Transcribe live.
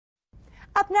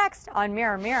Up next on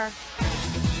Mirror Mirror.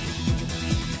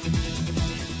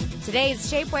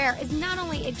 Today's shapewear is not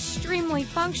only extremely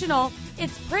functional,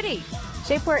 it's pretty.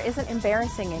 Shapewear isn't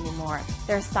embarrassing anymore.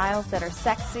 There are styles that are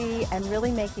sexy and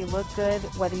really make you look good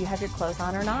whether you have your clothes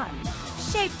on or not.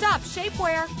 Shaped up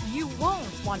shapewear you won't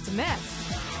want to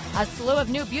miss. A slew of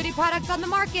new beauty products on the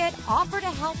market offer to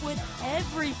help with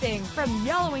everything from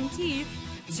yellowing teeth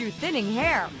to thinning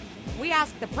hair. We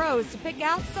ask the pros to pick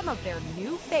out some of their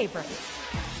new favorites.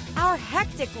 Our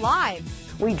hectic lives.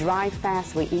 We drive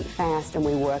fast, we eat fast, and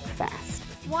we work fast.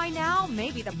 Why now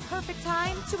may be the perfect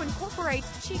time to incorporate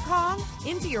Qigong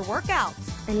into your workout.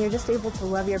 And you're just able to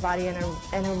love your body in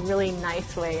a really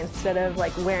nice way instead of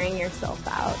like wearing yourself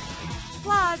out.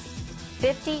 Plus,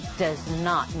 50 does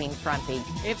not mean frumpy.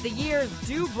 if the years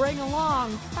do bring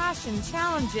along fashion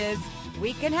challenges,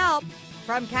 we can help.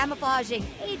 From camouflaging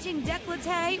aging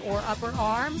décolleté or upper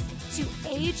arms to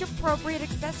age-appropriate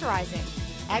accessorizing.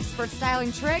 Expert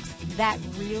styling tricks that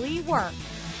really work.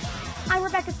 I'm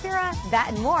Rebecca Spira. That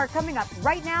and more coming up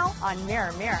right now on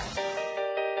Mirror Mirror.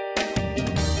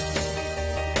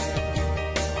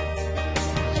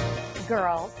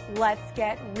 Girls, let's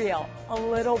get real. A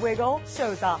little wiggle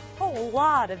shows a whole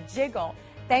lot of jiggle.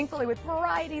 Thankfully, with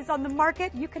varieties on the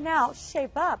market, you can now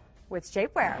shape up with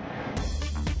shapewear.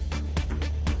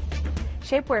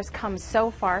 Shapewear's come so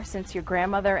far since your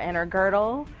grandmother and her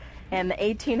girdle and the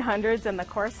 1800s and the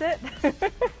corset.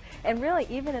 And really,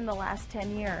 even in the last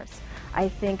 10 years, I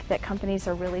think that companies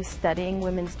are really studying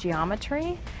women's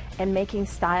geometry and making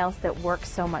styles that work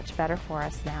so much better for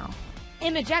us now.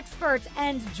 Image expert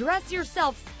and dress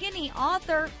yourself skinny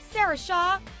author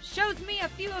Shah shows me a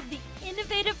few of the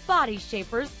innovative body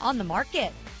shapers on the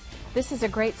market. This is a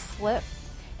great slip,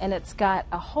 and it's got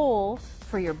a hole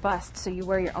for your bust, so you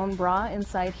wear your own bra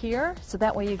inside here, so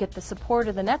that way you get the support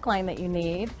of the neckline that you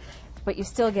need, but you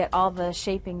still get all the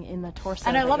shaping in the torso.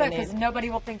 And I love that it you because need. nobody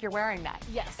will think you're wearing that.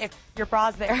 Yes. If your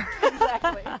bra's there.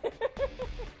 Exactly.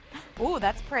 Ooh,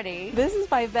 that's pretty. This is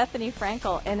by Bethany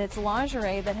Frankel, and it's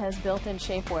lingerie that has built-in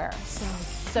shapewear.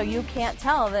 So you can't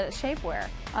tell that it's shapewear.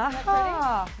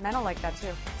 Aha. Men will like that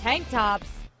too. Tank tops,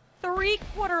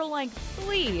 3/4 length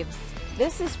sleeves,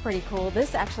 This is pretty cool.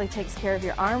 This actually takes care of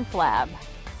your arm flab.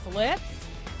 slips,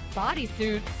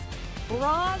 bodysuits,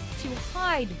 bras to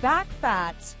hide back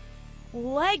fat,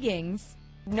 leggings.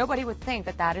 Nobody would think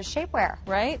that that is shapewear.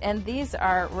 Right? And these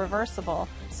are reversible,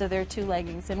 so they're 2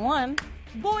 leggings in one.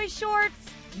 Boy shorts,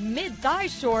 mid-thigh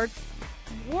shorts,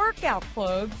 workout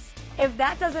clothes. If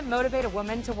that doesn't motivate a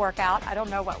woman to work out, I don't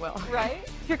know what will. Right?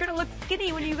 You're going to look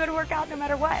skinny when you go to work out no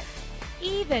matter what.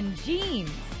 Even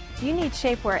jeans. You need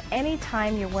shapewear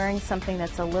anytime you're wearing something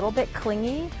that's a little bit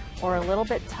clingy or a little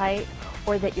bit tight,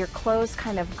 or that your clothes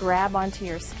kind of grab onto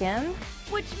your skin.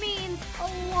 Which means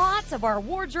a lot of our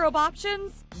wardrobe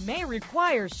options may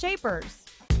require shapers.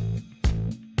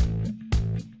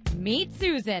 Meet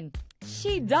Susan.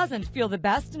 She doesn't feel the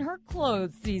best in her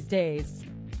clothes these days.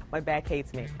 My back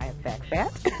hates me. I have back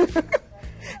fat.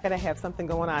 And I have something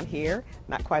going on here.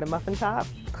 Not quite a muffin top.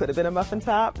 Could have been a muffin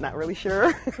top. Not really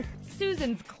sure.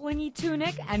 Susan's clingy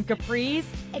tunic and capris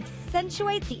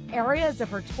accentuate the areas of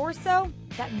her torso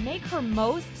that make her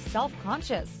most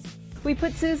self-conscious. We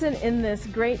put Susan in this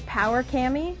great power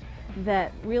cami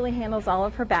that really handles all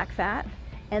of her back fat.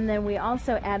 And then we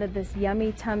also added this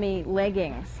yummy tummy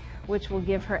leggings, which will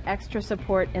give her extra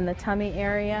support in the tummy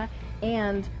area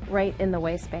and right in the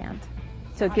waistband.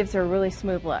 So it gives her a really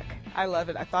smooth look. I love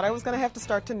it. I thought I was going to have to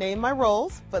start to name my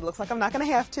roles, but it looks like I'm not going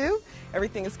to have to.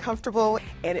 Everything is comfortable,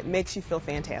 and it makes you feel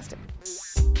fantastic.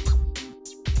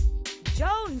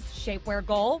 Joan's shapewear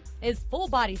goal is full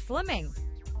body slimming.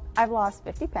 I've lost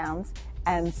 50 pounds,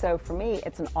 and so for me,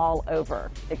 it's an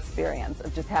all-over experience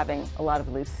of just having a lot of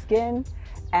loose skin,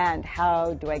 and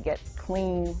how do I get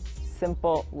clean,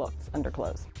 simple looks under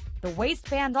clothes. The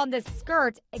waistband on this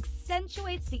skirt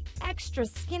accentuates the extra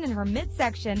skin in her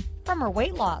midsection from her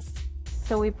weight loss.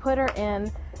 So we put her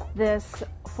in this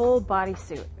full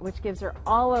bodysuit, which gives her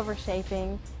all over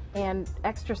shaping and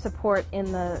extra support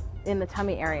in the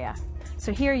tummy area.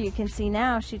 So here you can see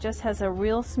now she just has a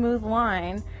real smooth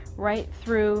line right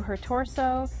through her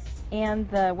torso and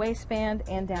the waistband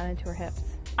and down into her hips.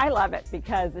 I love it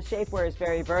because the shapewear is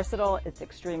very versatile, it's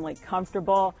extremely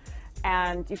comfortable,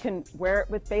 and you can wear it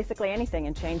with basically anything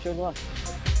and change your look.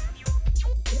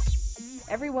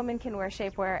 Every woman can wear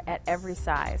shapewear at every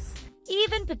size.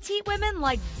 Even petite women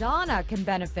like Donna can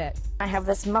benefit. I have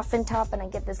this muffin top and I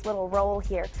get this little roll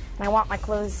here, and I want my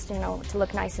clothes, to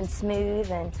look nice and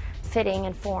smooth and fitting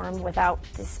and formed without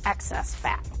this excess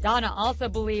fat. Donna also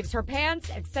believes her pants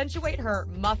accentuate her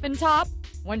muffin top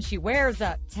when she wears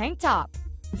a tank top.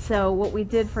 So what we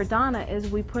did for Donna is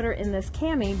we put her in this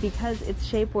cami because it's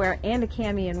shapewear and a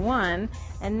cami in one,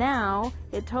 and now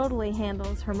it totally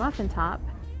handles her muffin top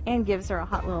and gives her a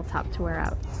hot little top to wear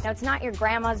out. Now, it's not your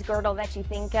grandma's girdle that you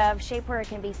think of. Shapewear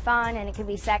can be fun and it can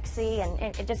be sexy, and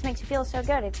it just makes you feel so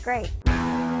good. It's great.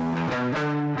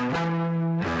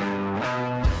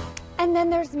 And then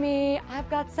there's me. I've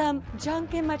got some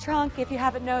junk in my trunk, if you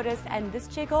haven't noticed, and this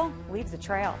jiggle leaves a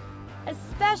trail,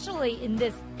 especially in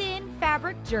this thin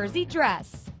fabric jersey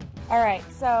dress. All right,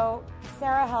 so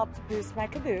Sarah helped boost my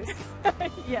caboose.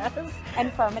 Yes.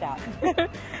 And firm it up.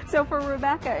 So for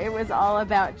Rebecca, it was all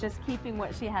about just keeping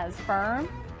what she has firm.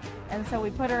 And so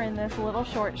we put her in this little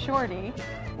short shorty,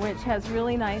 which has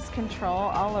really nice control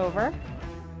all over.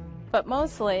 But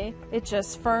mostly, it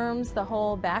just firms the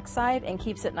whole backside and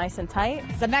keeps it nice and tight.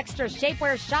 Some extra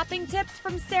shapewear shopping tips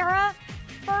from Sarah.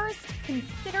 First,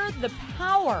 consider the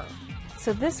power.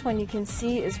 So this one you can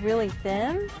see is really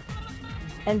thin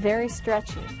and very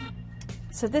stretchy.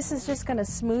 So this is just going to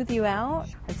smooth you out,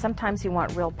 and sometimes you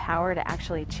want real power to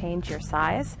actually change your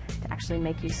size, to actually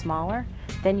make you smaller.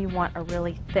 Then you want a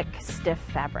really thick, stiff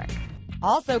fabric.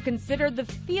 Also consider the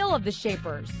feel of the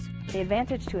shapers. The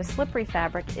advantage to a slippery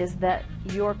fabric is that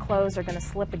your clothes are going to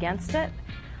slip against it.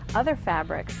 Other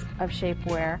fabrics of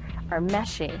shapewear are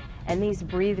meshy, and these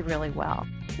breathe really well.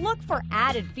 Look for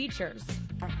added features.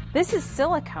 This is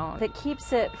silicone that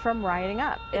keeps it from riding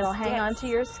up. It'll hang onto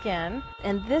your skin.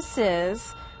 And this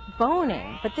is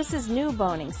boning, but this is new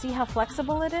boning. See how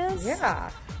flexible it is?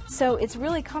 Yeah. So it's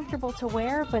really comfortable to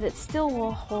wear, but it still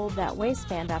will hold that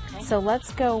waistband up. So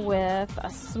let's go with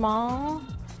a small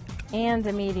and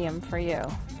a medium for you.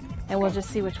 And we'll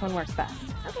just see which one works best.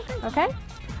 Okay?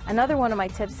 Another one of my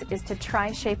tips is to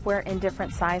try shapewear in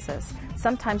different sizes.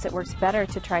 Sometimes it works better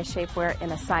to try shapewear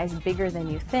in a size bigger than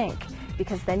you think,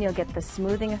 because then you'll get the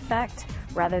smoothing effect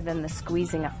rather than the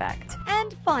squeezing effect.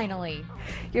 And finally,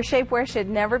 your shapewear should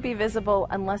never be visible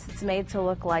unless it's made to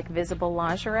look like visible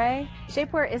lingerie.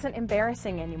 Shapewear isn't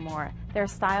embarrassing anymore. There are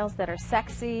styles that are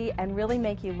sexy and really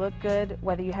make you look good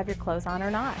whether you have your clothes on or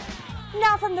not.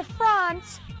 now from the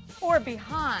front or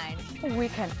behind, we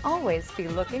can always be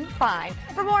looking fine.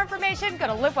 For more information, go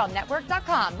to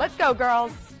livewellnetwork.com. Let's go,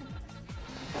 girls.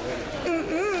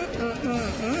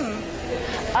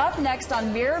 Up next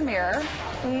on Mirror Mirror,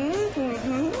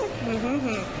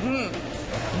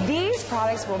 these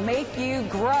products will make you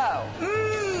grow.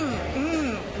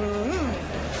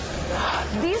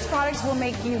 These products will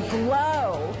make you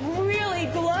glow, really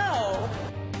glow.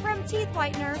 From teeth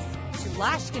whiteners to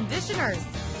lash conditioners,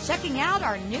 checking out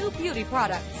our new beauty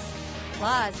products.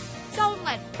 Plus, don't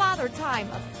let father time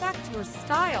affect your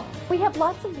style. We have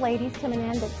lots of ladies coming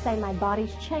in that say my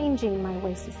body's changing, my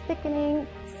waist is thickening.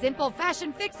 Simple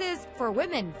fashion fixes for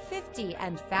women 50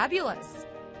 and fabulous.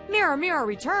 Mirror Mirror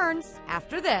returns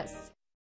after this.